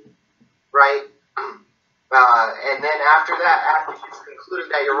 right? And then after you've concluded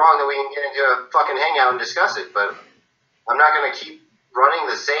that you're wrong, then we can get into a fucking hangout and discuss it. But I'm not going to keep running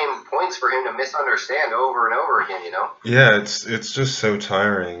the same points for him to misunderstand over and over again, you know? Yeah, it's just so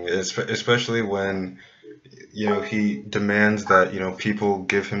tiring, especially when, you know, he demands that, you know, people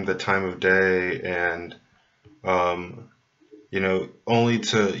give him the time of day and, you know, only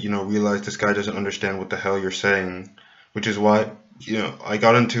to, you know, realize this guy doesn't understand what the hell you're saying, which is why, you know, I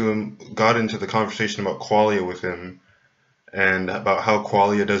got into the conversation about qualia with him and about how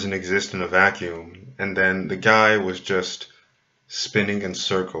qualia doesn't exist in a vacuum, and then the guy was just spinning in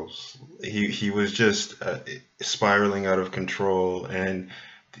circles. He was just spiraling out of control, and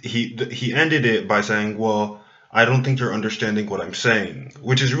he ended it by saying, well, I don't think you're understanding what I'm saying,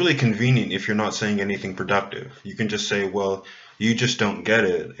 which is really convenient if you're not saying anything productive. You can just say, well, you just don't get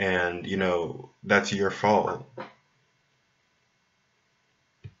it, and, you know, that's your fault.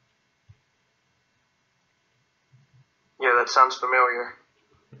 Yeah, that sounds familiar.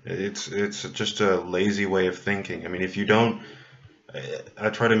 It's just a lazy way of thinking. I mean, if you don't, I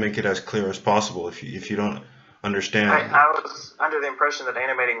try to make it as clear as possible. If you don't understand, I was under the impression that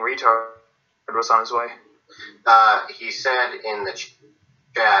animating retard was on his way. He said in the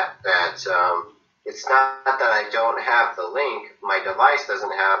chat that it's not that I don't have the link, my device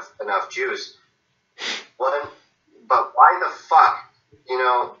doesn't have enough juice. But why the fuck, you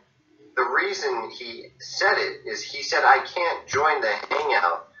know, the reason he said it is he said I can't join the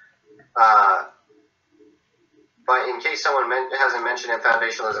hangout. But in case someone hasn't mentioned it,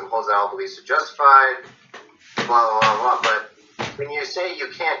 foundationalism holds that all beliefs are justified, blah, blah, blah, blah. But when you say you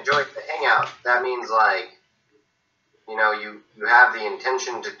can't join the hangout, that means, like, you know, you have the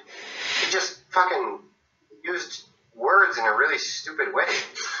intention to... You just fucking used words in a really stupid way.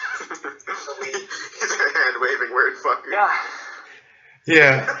 He's a hand-waving word fucker. Yeah.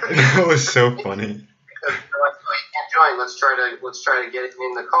 yeah, that was so funny. Because you're like, oh, you can't join, let's try to get it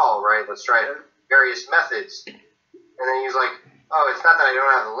in the call, right? Let's try various methods. And then he's like, oh, it's not that I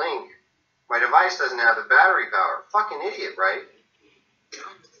don't have the link. My device doesn't have the battery power. Fucking idiot, right?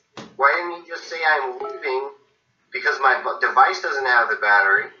 Why didn't he just say I'm leaving because my device doesn't have the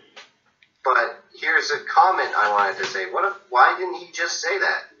battery? But here's a comment I wanted to say. Why didn't he just say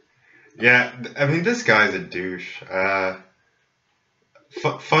that? Yeah, I mean, this guy's a douche.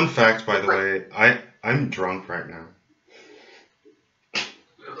 Fun fact, by the way, I'm drunk right now.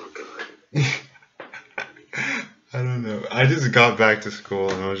 Oh, God. I don't know. I just got back to school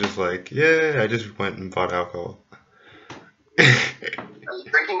and I was just like, yeah, I just went and bought alcohol. Are you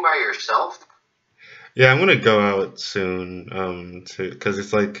drinking by yourself? Yeah, I'm gonna go out soon, because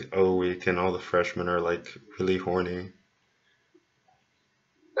it's like O week and all the freshmen are like really horny.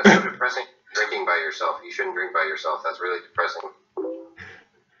 That's so depressing. Drinking by yourself. You shouldn't drink by yourself. That's really depressing.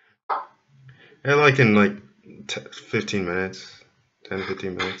 Yeah, like in like 15 minutes, 10,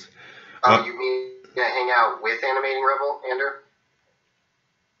 15 minutes. Oh, you mean you're gonna hang out with Animating Rebel, Ander?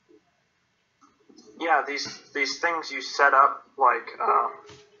 Yeah, these things you set up, like,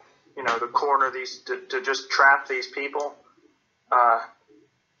 you know, to corner these, to just trap these people.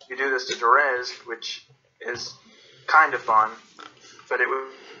 You do this to Derezzed, which is kind of fun, but it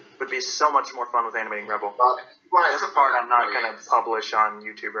would be so much more fun with Animating Rebel. This part I'm not going to publish on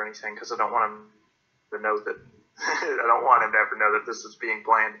YouTube or anything, because I don't want him to know that, I don't want him to ever know that this is being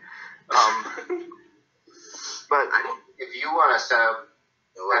planned. But if you want to set up...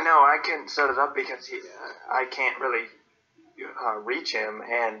 I know I can set it up because I can't really reach him,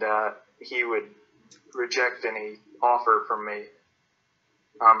 and he would reject any offer from me.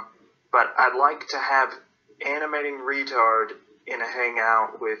 But I'd like to have Animating Retard in a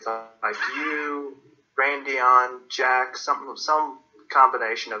hangout with like you, Randion, Jack, some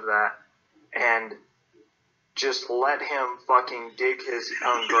combination of that, and just let him fucking dig his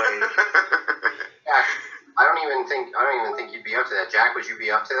own grave. I don't even think you'd be up to that. Jack, would you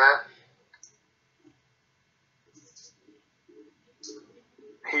be up to that?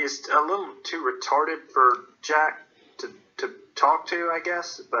 He's a little too retarded for Jack to talk to, I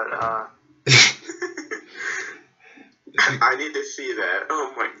guess, but I need to see that.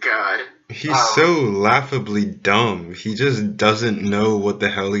 Oh my god. He's so laughably dumb. He just doesn't know what the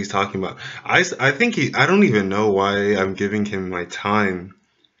hell he's talking about. I think I don't even know why I'm giving him my time.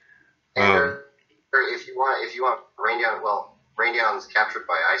 And if you want Raindown, well, Raindown's captured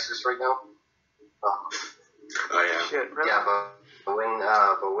by ISIS right now. Oh yeah. shit, really? Yeah, but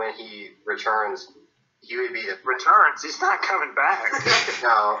when he returns, he would be the Returns? He's not coming back.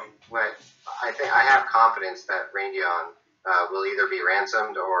 No, but I have confidence that Raindown will either be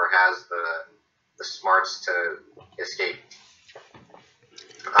ransomed or has the smarts to escape.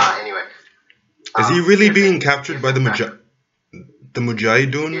 Anyway, Is he really being captured by the Mujahideen?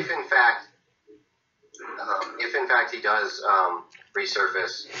 If in fact he does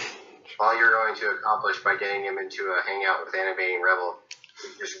resurface, all you're going to accomplish by getting him into a hangout with Animating Rebel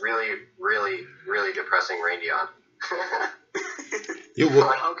is just really, really, really depressing Raindion.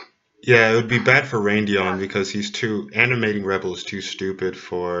 Yeah, it would be bad for Raindion because Animating Rebel is too stupid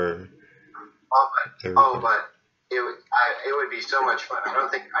for. But it would be so much fun. I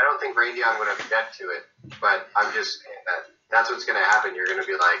don't think Raindion would object to it, but I'm just saying that's what's going to happen. You're going to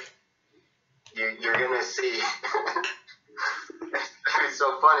be like, you're going to see. It's going to be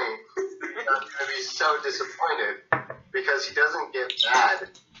so funny. I'm going to be so disappointed because he doesn't get mad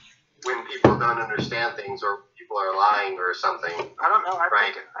when people don't understand things or people are lying or something. I don't know.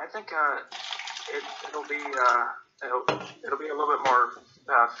 Right. I think it'll be a little bit more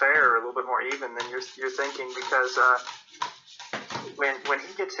fair, a little bit more even than you're thinking, because when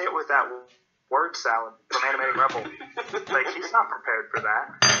he gets hit with that word salad from Animating Rebel, like, he's not prepared for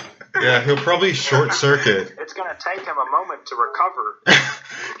that. Yeah, he'll probably short circuit. It's gonna take him a moment to recover.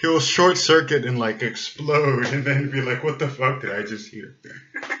 He'll short circuit and like explode, and then be like, "What the fuck did I just hear?"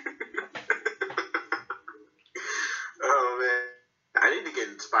 Oh man, I need to get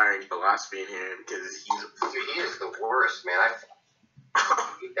inspiring philosophy in here because he is the worst, man. I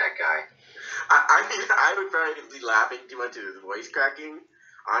hate that guy. I mean, I would probably be laughing too much at his voice cracking.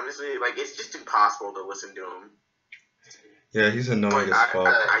 Honestly, like, it's just impossible to listen to him. Yeah, he's annoying as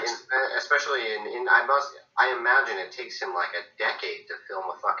fuck. Especially I imagine it takes him like a decade to film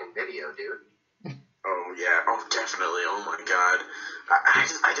a fucking video, dude. Oh yeah, oh definitely, oh my god.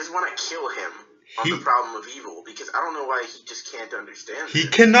 I just want to kill him on the problem of evil, because I don't know why he just can't understand He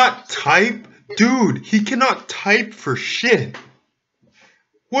this. cannot type? Dude, he cannot type for shit.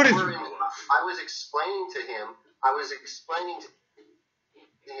 What is... I was explaining to him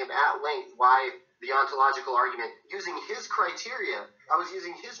at length why the ontological argument, using his criteria, I was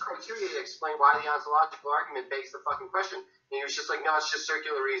using his criteria to explain why the ontological argument begs the fucking question. And he was just like, no, it's just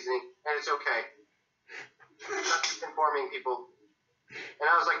circular reasoning, and it's okay. It's not just informing people. And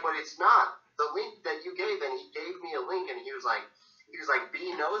I was like, but it's not. The link that you gave, and he gave me a link, and he was like,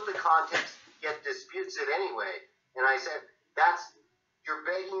 B knows the context, yet disputes it anyway. And I said, you're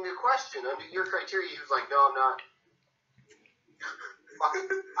begging the question under your criteria. He was like, no, I'm not.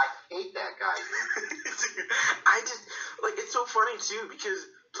 I hate that guy, dude. I just, like, it's so funny too, because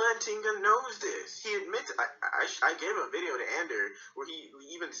Plantinga knows this. He admits, I gave a video to Ander where he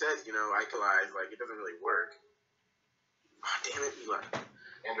even says, Icalize, like, it doesn't really work. Oh, damn it, Eli.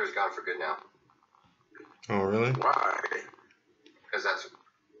 Ander's gone for good now. Oh, really? Why? Because I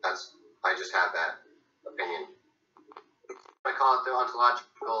just have that opinion. I call it the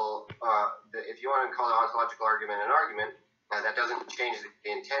ontological, if you want to call the ontological argument an argument, that doesn't change the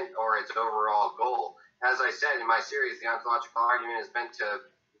intent or its overall goal. As I said in my series, the ontological argument is meant to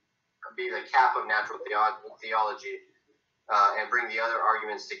be the cap of natural theology and bring the other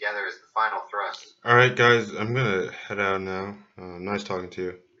arguments together as the final thrust. Alright, guys, I'm gonna head out now. Nice talking to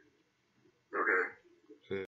you.